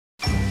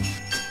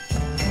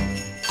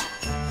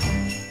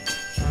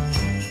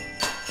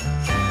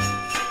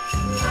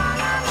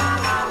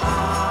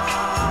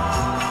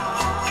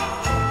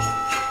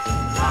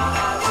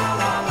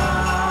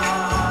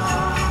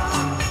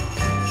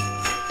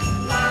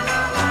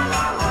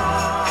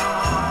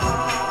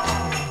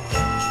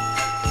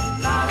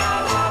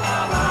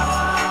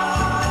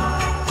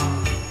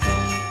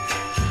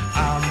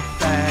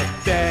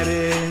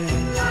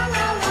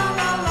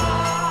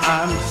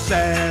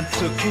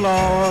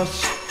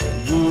Claus.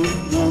 Woo,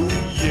 woo,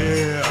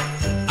 yeah,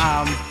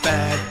 I'm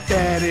Fat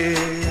Daddy,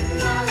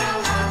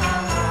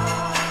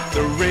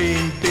 the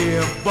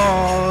reindeer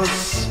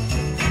boss.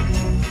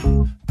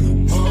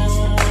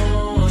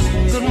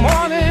 Good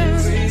morning,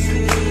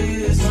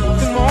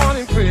 good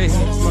morning,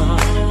 Christmas.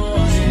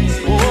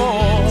 Oh.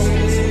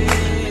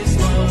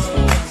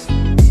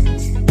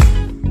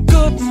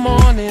 Good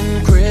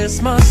morning,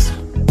 Christmas.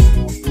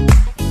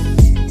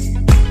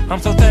 I'm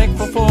so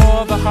thankful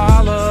for the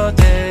holidays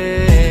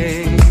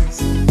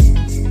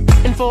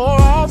and for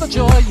all the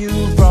joy you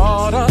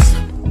brought us.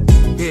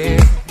 Yeah,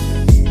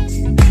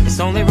 it's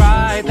only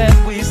right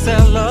that we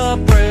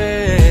celebrate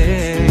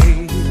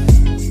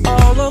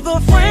all of the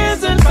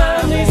friends and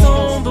families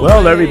on the way.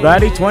 Well,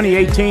 everybody,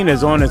 2018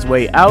 is on its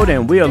way out,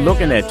 and we are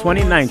looking at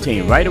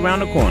 2019 right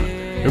around the corner.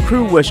 The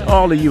crew wish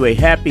all of you a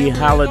happy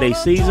holiday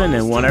season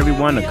and want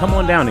everyone to come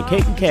on down to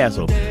Caton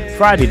Castle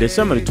Friday,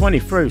 December the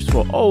 21st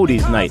for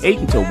Oldies Night, 8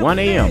 until 1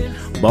 a.m.,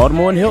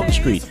 Baltimore and Hilton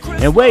Street.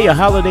 And wear your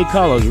holiday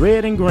colors,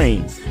 red and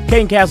green.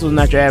 Caton Castle is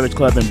not your average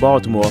club in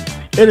Baltimore.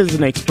 It is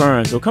an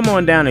experience, so come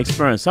on down and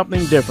experience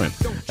something different.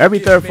 Every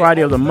third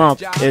Friday of the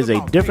month is a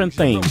different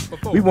theme.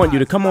 We want you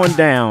to come on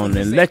down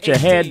and let your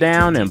hair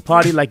down and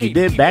party like you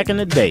did back in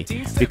the day,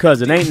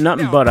 because it ain't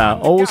nothing but our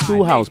old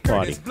school house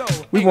party.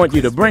 We want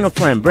you to bring a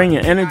friend, bring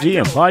your energy,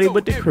 and party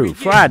with the crew.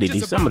 Friday,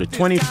 December the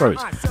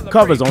 21st.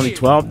 Covers only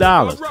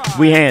 $12.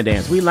 We hand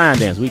dance, we line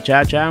dance, we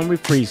cha-cha, and we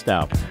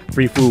freestyle.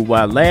 Free food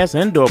while it lasts,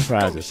 indoor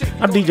prizes.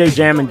 I'm DJ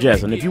Jammin'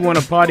 Jess, and if you want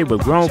to party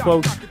with grown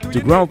folks,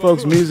 do grown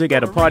folks music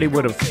at a party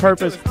with a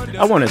purpose,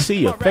 I want to see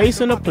your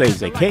face in a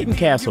place at Caton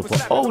Castle for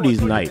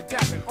Oldies Night.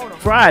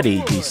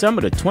 Friday,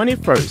 December the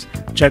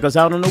 21st. Check us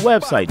out on the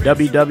website,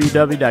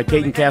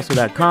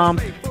 www.catoncastle.com,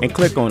 and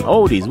click on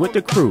Oldies with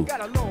the crew,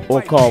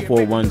 or call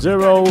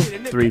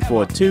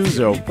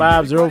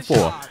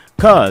 410-342-0504,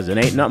 cause it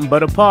ain't nothing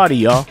but a party,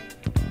 y'all.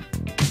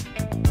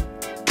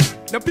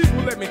 Now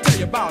people, let me tell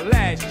you about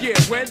last year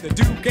when the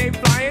dude came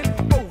flying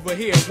over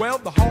here. Well,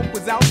 the hawk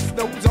was out,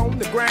 snow's on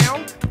the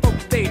ground.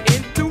 Folks stayed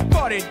in to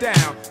party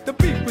down. The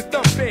beat was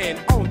thumping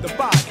on the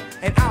box,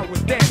 and I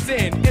was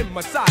dancing in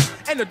my socks.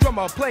 And the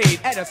drummer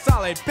played at a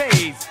solid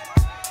pace,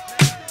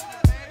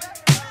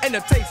 and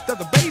the taste of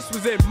the bass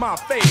was in my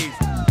face.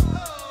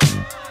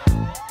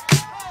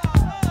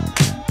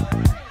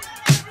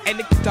 And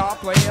the guitar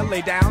player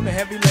laid down the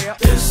heavy layer.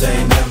 This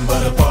ain't nothing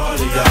but a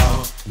party,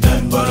 y'all.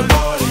 Nothing but a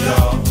party,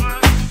 y'all.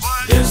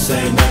 This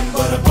ain't nothing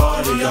but a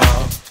party,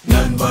 y'all.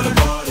 Nothing but a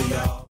party,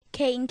 y'all.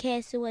 Caton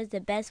Castle was the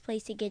best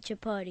place to get your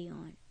party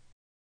on.